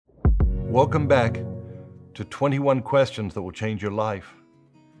Welcome back to 21 questions that will change your life.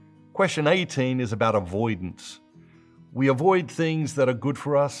 Question 18 is about avoidance. We avoid things that are good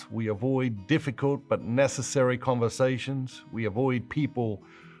for us. We avoid difficult but necessary conversations. We avoid people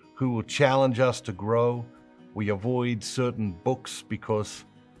who will challenge us to grow. We avoid certain books because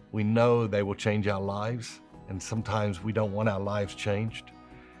we know they will change our lives, and sometimes we don't want our lives changed.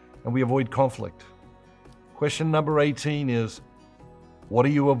 And we avoid conflict. Question number 18 is, what are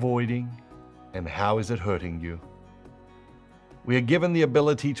you avoiding and how is it hurting you? We are given the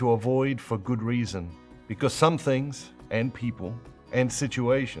ability to avoid for good reason, because some things and people and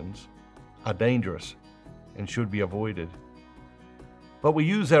situations are dangerous and should be avoided. But we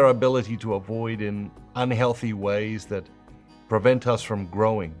use our ability to avoid in unhealthy ways that prevent us from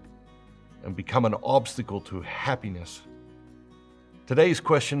growing and become an obstacle to happiness. Today's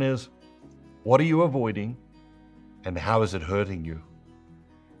question is, what are you avoiding and how is it hurting you?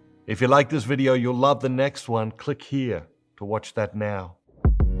 If you like this video, you'll love the next one. Click here to watch that now.